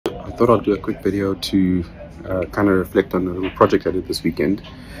thought I'd do a quick video to kind of reflect on the little project I did this weekend.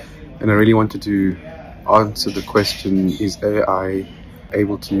 And I really wanted to answer the question, is AI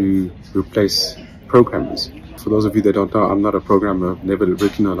able to replace programmers? For those of you that don't know, I'm not a programmer. I've never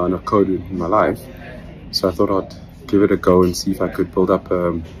written a line of code in my life. So I thought I'd give it a go and see if I could build up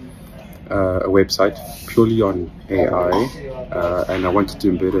a website purely on AI. And I wanted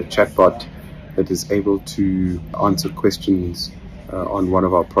to embed a chatbot that is able to answer questions on one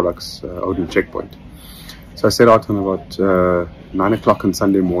of our products, Odin Checkpoint. So I set out on about 9 o'clock on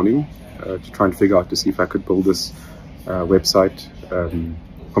Sunday morning to try and figure out to see if I could build this website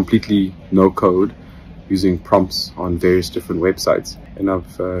completely no code, using prompts on various different websites. And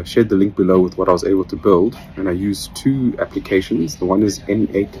I've shared the link below with what I was able to build. And I used two applications. The one is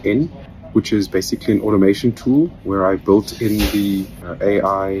N8N, which is basically an automation tool where I built in the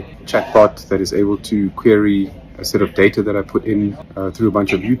AI chatbot that is able to query a set of data that I put in through a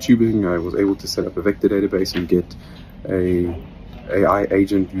bunch of YouTubing. I was able to set up a vector database and get a AI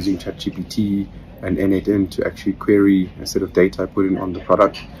agent using ChatGPT and N8N to actually query a set of data I put in on the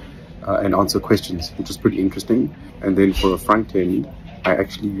product and answer questions, which is pretty interesting. And then for a front end, I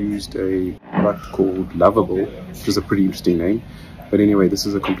actually used a product called Lovable, which is a pretty interesting name. But anyway, this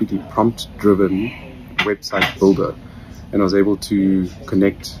is a completely prompt-driven website builder. And I was able to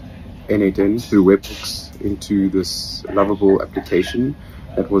connect N8N through webhooks into this Lovable application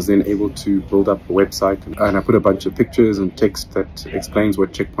that was then able to build up a website. And I put a bunch of pictures and text that explains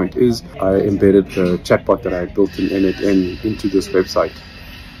what Checkpoint is. I embedded the chatbot that I had built in N8N into this website.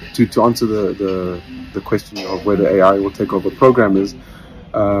 To answer the question of whether AI will take over programmers,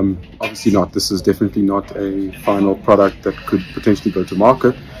 obviously not. This is definitely not a final product that could potentially go to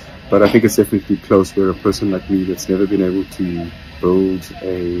market, but I think it's definitely close, where a person like me that's never been able to build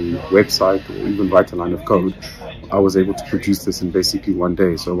a website or even write a line of code, I was able to produce this in basically one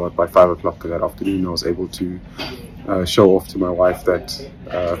day. So by 5 o'clock that afternoon, I was able to show off to my wife that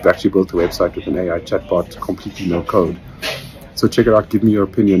I've actually built a website with an AI chatbot, completely no code. So check it out, give me your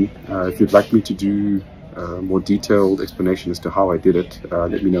opinion. If you'd like me to do more detailed explanation as to how I did it,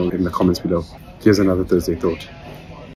 let me know in the comments below. Here's another Thursday Thought.